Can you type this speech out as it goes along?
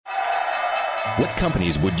What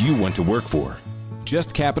companies would you want to work for?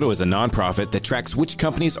 Just Capital is a nonprofit that tracks which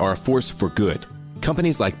companies are a force for good.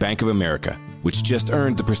 Companies like Bank of America, which just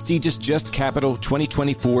earned the prestigious Just Capital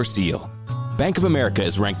 2024 seal. Bank of America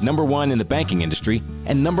is ranked number 1 in the banking industry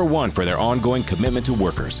and number 1 for their ongoing commitment to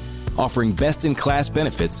workers, offering best-in-class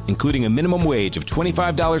benefits, including a minimum wage of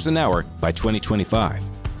 $25 an hour by 2025.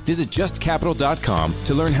 Visit justcapital.com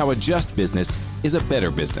to learn how a just business is a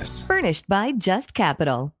better business. Furnished by Just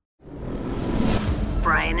Capital.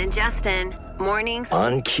 Brian and Justin, mornings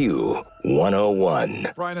On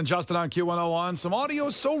Q101. Brian and Justin on Q101. Some audio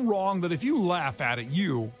so wrong that if you laugh at it,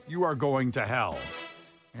 you are going to hell.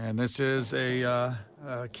 And this is a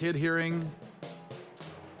kid hearing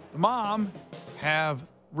the mom have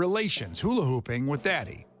relations, hula hooping with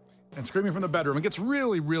daddy, and screaming from the bedroom. It gets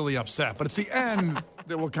really, really upset. But it's the end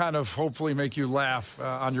that will kind of hopefully make you laugh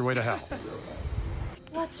on your way to hell.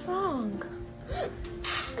 What's wrong?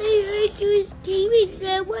 I heard you screaming.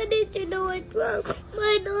 I wanted to know what's wrong.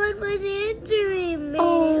 My dog was answering me.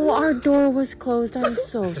 Oh, our door was closed. I'm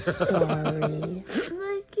so sorry.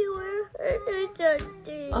 Like you were hurt or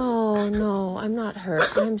something. Oh, no, I'm not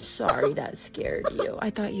hurt. I'm sorry that scared you. I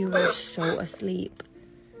thought you were so asleep.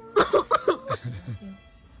 I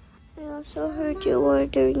also heard you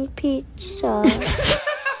ordering pizza.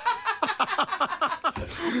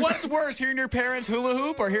 What's worse, hearing your parents hula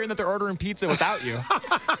hoop or hearing that they're ordering pizza without you?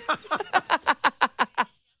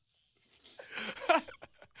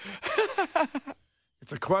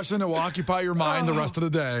 It's a question that will occupy your mind the rest of the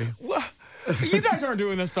day. You guys aren't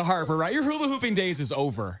doing this to Harper, right? Your hula hooping days is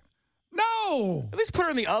over. No! At least put her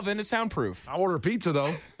in the oven. It's soundproof. I'll order pizza,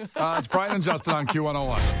 though. It's Brian and Justin on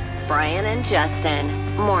Q101. Brian and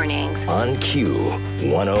Justin, mornings. On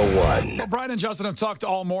Q101. Well, Brian and Justin have talked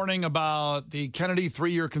all morning about the Kennedy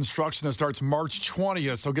 3-year construction that starts March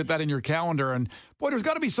 20th, so get that in your calendar. And, boy, there's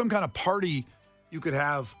got to be some kind of party you could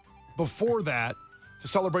have before that to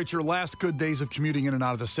celebrate your last good days of commuting in and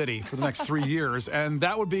out of the city for the next 3 years. And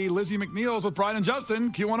that would be Lizzie McNeil's with Brian and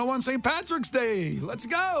Justin, Q101 St. Patrick's Day. Let's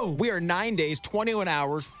go. We are 9 days, 21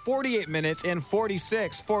 hours, 48 minutes, and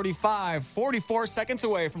 46, 45, 44 seconds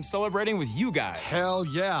away from celebrating with you guys. Hell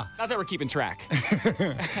yeah. Not that we're keeping track.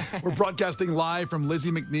 We're broadcasting live from Lizzie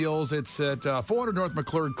McNeil's. It's at 400 North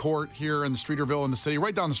McClurg Court here in Streeterville in the city,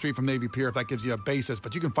 right down the street from Navy Pier, if that gives you a basis.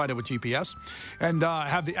 But you can find it with GPS. And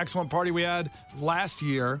have the excellent party we had last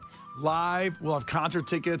year live. We'll have concert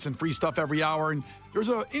tickets and free stuff every hour. And there's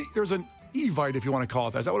an Evite, if you want to call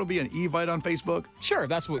it that. Is that what it'll be, an Evite on Facebook? Sure,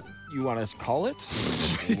 that's what you want us to call it.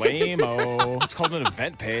 Lame-o. It's called an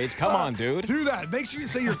event page. Come on, dude. Do that. Make sure you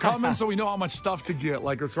say you're coming so we know how much stuff to get,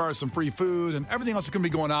 like as far as some free food and everything else that's going to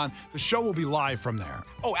be going on. The show will be live from there.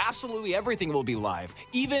 Oh, absolutely everything will be live.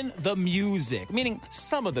 Even the music, meaning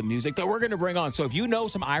some of the music that we're going to bring on. So if you know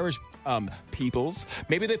some Irish peoples,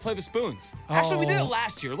 maybe they play the spoons. Actually, we did it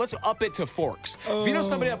last year. Let's up it to forks. If you know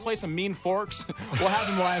somebody that plays some mean forks, we'll have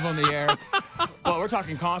them live on the air. But we're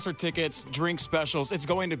talking concert tickets, drink specials. It's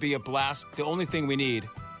going to be a blast. The only thing we need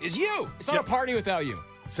is you. It's not a party without you.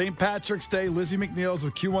 St. Patrick's Day, Lizzie McNeil's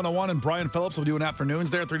with Q101, and Brian Phillips will be doing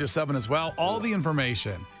afternoons there, 3 to 7 as well. All the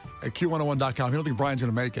information at Q101.com. You don't think Brian's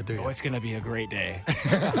going to make it, do you? Oh, it's going to be a great day.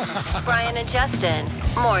 Brian and Justin,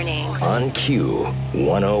 mornings. On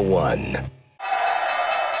Q101.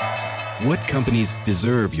 What companies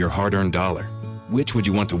deserve your hard-earned dollar? Which would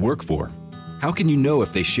you want to work for? How can you know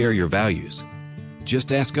if they share your values?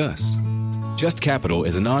 Just ask us. Just Capital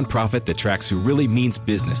is a nonprofit that tracks who really means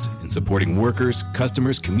business in supporting workers,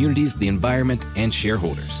 customers, communities, the environment, and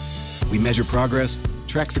shareholders. We measure progress,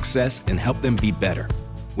 track success, and help them be better.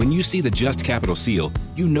 When you see the Just Capital seal,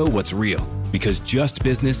 you know what's real, because just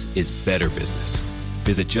business is better business.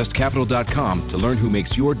 Visit justcapital.com to learn who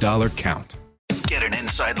makes your dollar count. Get an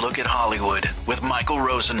inside look at Hollywood with Michael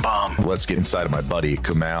Rosenbaum. Let's get inside of my buddy,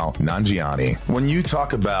 Kumail Nanjiani. When you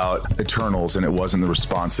talk about Eternals and it wasn't the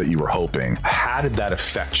response that you were hoping, how did that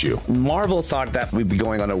affect you? Marvel thought that we'd be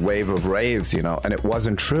going on a wave of raves, and it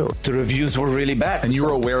wasn't true. The reviews were really bad. And you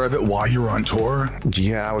were aware of it while you were on tour?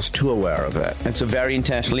 Yeah, I was too aware of it. And so very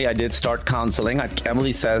intentionally, I did start counseling.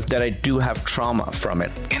 Emily says that I do have trauma from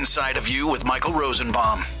it. Inside of You with Michael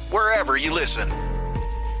Rosenbaum, wherever you listen.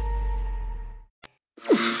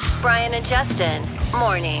 Brian and Justin,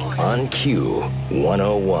 mornings. On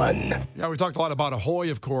Q101. Yeah, we talked a lot about Ahoy,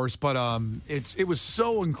 of course, but it was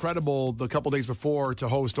so incredible the couple days before to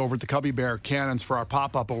host over at the Cubby Bear Cannons for our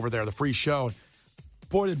pop-up over there, the free show.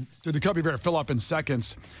 Boy, did the Cubby Bear fill up in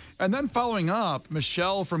seconds. And then following up,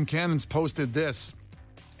 Michelle from Cannons posted this,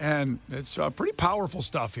 and it's pretty powerful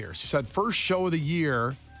stuff here. She said, first show of the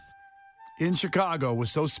year in Chicago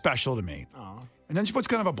was so special to me. Aww. And then she puts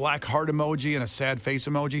kind of a black heart emoji and a sad face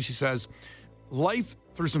emoji. She says, life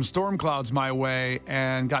threw some storm clouds my way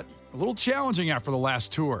and got a little challenging after the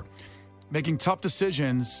last tour, making tough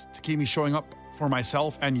decisions to keep me showing up for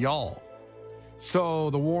myself and y'all. So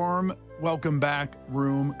the warm welcome back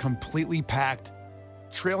room completely packed,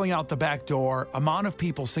 trailing out the back door, amount of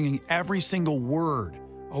people singing every single word,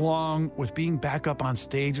 along with being back up on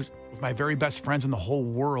stage with my very best friends in the whole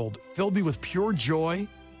world, filled me with pure joy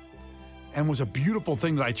and was a beautiful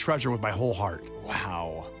thing that I treasure with my whole heart.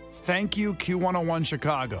 Wow. Thank you, Q101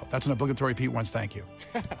 Chicago. That's an obligatory Pete Wentz thank you.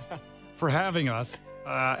 For having us.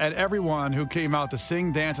 And everyone who came out to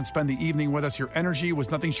sing, dance, and spend the evening with us. Your energy was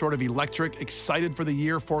nothing short of electric. Excited for the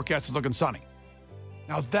year. Forecast is looking sunny.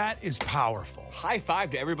 Now that is powerful. High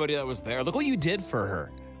five to everybody that was there. Look what you did for her.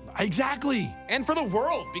 Exactly. And for the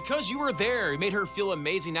world, because you were there, it made her feel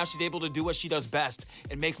amazing. Now she's able to do what she does best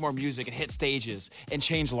and make more music and hit stages and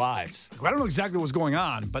change lives. I don't know exactly what was going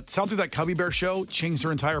on, but sounds like that Cubby Bear show changed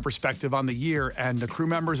her entire perspective on the year, and the crew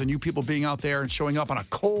members and you people being out there and showing up on a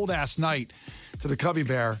cold-ass night to the Cubby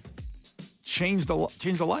Bear changed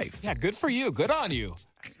the life. Yeah, good for you. Good on you.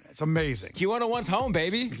 It's amazing. Q101's home,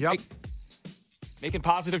 baby. Yep. Making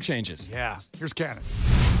positive changes. Yeah. Here's Cannons.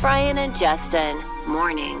 Brian and Justin,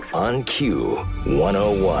 mornings. On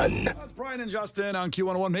Q101. That's Brian and Justin on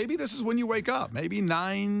Q101. Maybe this is when you wake up. Maybe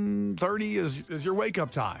 9:30 is your wake-up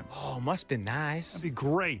time. Oh, must be nice. That'd be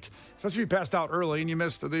great. Especially if you passed out early and you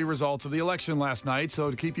missed the results of the election last night. So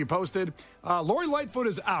to keep you posted, Lori Lightfoot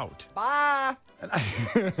is out. Bye. I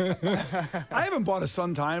haven't bought a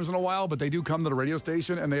Sun Times in a while, but they do come to the radio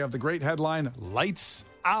station and they have the great headline, Lights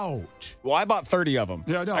Out. Well, I bought 30 of them.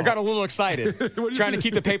 Yeah, I know. I got a little excited, trying to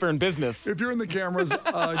keep the paper in business. If you're in the cameras,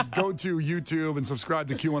 go to YouTube and subscribe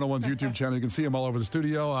to Q101's YouTube channel. You can see them all over the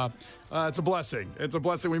studio. It's a blessing. It's a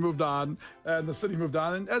blessing we moved on, and the city moved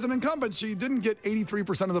on. And as an incumbent, she didn't get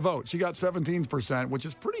 83% of the vote. She got 17%, which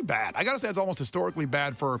is pretty bad. I got to say, it's almost historically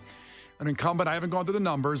bad for an incumbent. I haven't gone through the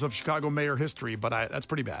numbers of Chicago mayor history, but that's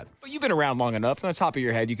pretty bad. But you've been around long enough, on the top of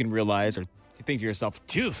your head, you can realize or you think to yourself,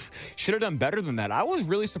 should have done better than that. I was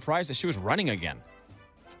really surprised that she was running again.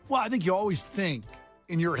 Well, I think you always think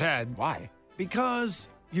in your head. Why? Because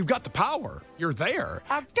you've got the power. You're there.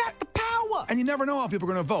 I've got the power. And you never know how people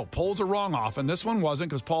are going to vote. Polls are wrong often. This one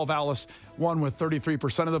wasn't because Paul Vallis won with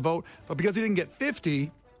 33% of the vote. But because he didn't get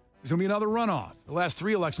 50, there's going to be another runoff. The last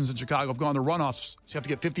 3 elections in Chicago have gone to runoffs. So you have to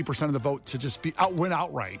get 50% of the vote to just win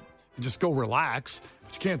outright and just go relax.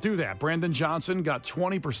 But you can't do that. Brandon Johnson got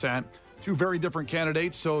 20%. 2 very different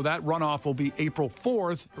candidates. So that runoff will be April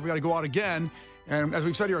 4th. We got to go out again. And as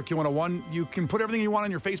we've said here at Q101, you can put everything you want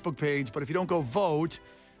on your Facebook page, but if you don't go vote,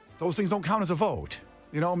 those things don't count as a vote.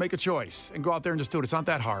 You know, make a choice and go out there and just do it. It's not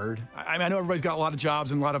that hard. I know everybody's got a lot of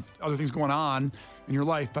jobs and a lot of other things going on in your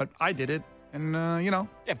life, but I did it. And, Yeah,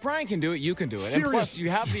 if Brian can do it, you can do it. And plus,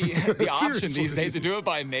 you have the option these days to do it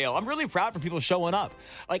by mail. I'm really proud for people showing up.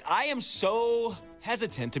 Like, I am so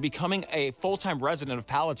hesitant to becoming a full-time resident of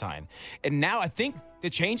Palatine. And now I think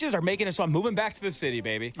the changes are making it so I'm moving back to the city,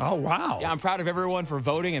 baby. Oh, wow. Yeah, I'm proud of everyone for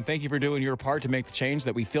voting, and thank you for doing your part to make the change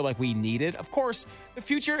that we feel like we needed. Of course, the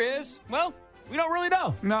future is, well, we don't really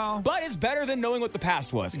know. No. But it's better than knowing what the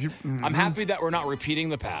past was. Mm-hmm. I'm happy that we're not repeating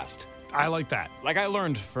the past. I like that. Like I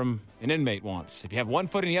learned from an inmate once. If you have 1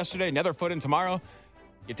 foot in yesterday, another foot in tomorrow,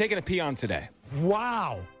 you're taking a pee on today.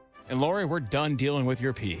 Wow. And Lori, we're done dealing with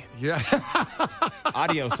your pee. Yeah.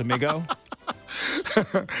 Adios, amigo.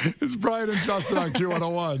 It's Brian and Justin on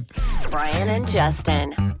Q101. Brian and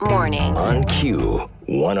Justin, mornings. On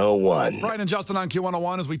Q101. Brian and Justin on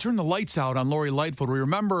Q101. As we turn the lights out on Lori Lightfoot, we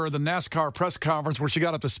remember the NASCAR press conference where she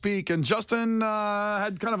got up to speak, and Justin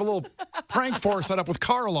had kind of a little prank for her set up with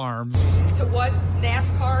car alarms. To what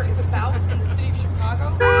NASCAR is about in the city of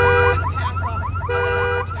Chicago, I couldn't pass up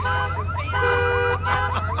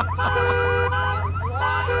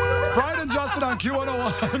It's Brian and Justin on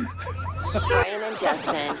Q101. Brian and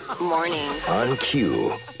Justin, mornings. On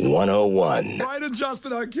Q101. Brian and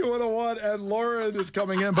Justin on Q101, and Lauren is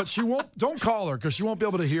coming in, but she won't. Don't call her because she won't be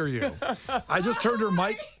able to hear you. I just turned her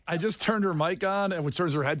mic on, and which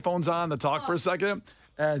turns her headphones on to talk for a second,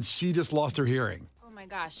 and she just lost her hearing. Oh my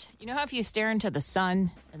gosh! You know how if you stare into the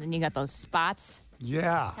sun and then you got those spots?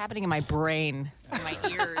 Yeah. It's happening in my brain, in my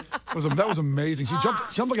ears. That was amazing. She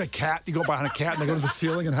jumped like a cat. You go behind a cat and they go to the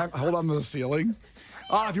ceiling and hold on to the ceiling.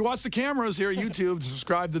 If you watch the cameras here at YouTube,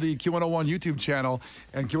 subscribe to the Q101 YouTube channel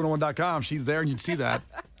and Q101.com. She's there and you'd see that.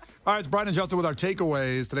 All right, it's Brian and Justin with our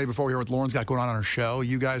takeaways today before we hear what Lauren's got going on her show.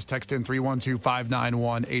 You guys text in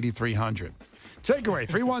 312-591-8300. Takeaway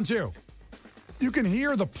 312. You can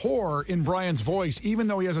hear the pour in Brian's voice even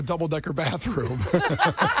though he has a double-decker bathroom.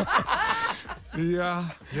 Yeah.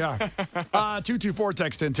 224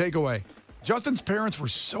 text in, takeaway. Justin's parents were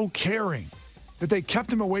so caring that they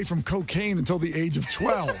kept him away from cocaine until the age of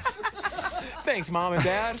 12. Thanks, Mom and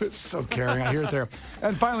Dad. It's so caring. I hear it there.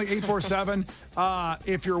 And finally, 847,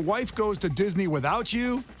 if your wife goes to Disney without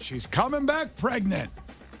you, she's coming back pregnant.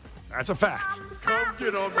 That's a fact. Come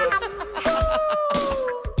get on the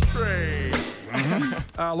train.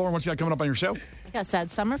 Lauren, what you got coming up on your show? We got Sad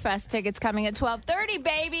Summerfest tickets coming at 12:30,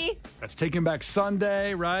 baby. That's Taking Back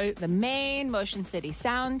Sunday, right? The main Motion City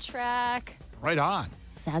soundtrack. Right on.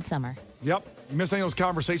 Sad Summer. Yep. You missed any of those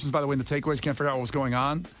conversations, by the way, in the takeaways. Can't figure out what was going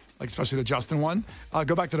on, like especially the Justin one.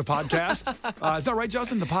 Go back to the podcast. Is that right,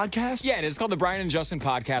 Justin? The podcast? Yeah, and it's called the Brian and Justin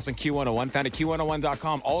Podcast on Q101. Found at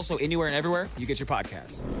Q101.com. Also, anywhere and everywhere you get your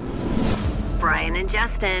podcasts. Brian and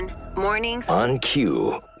Justin, mornings On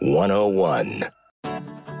Q101.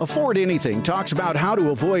 Afford Anything talks about how to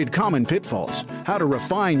avoid common pitfalls, how to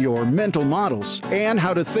refine your mental models, and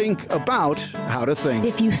how to think about how to think.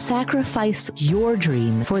 If you sacrifice your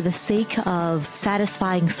dream for the sake of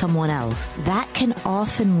satisfying someone else, that can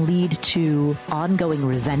often lead to ongoing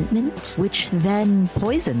resentment, which then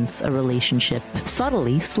poisons a relationship.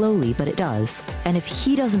 Subtly, slowly, but it does. And if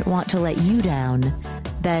he doesn't want to let you down,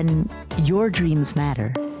 then your dreams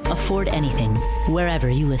matter. Afford Anything, wherever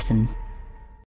you listen.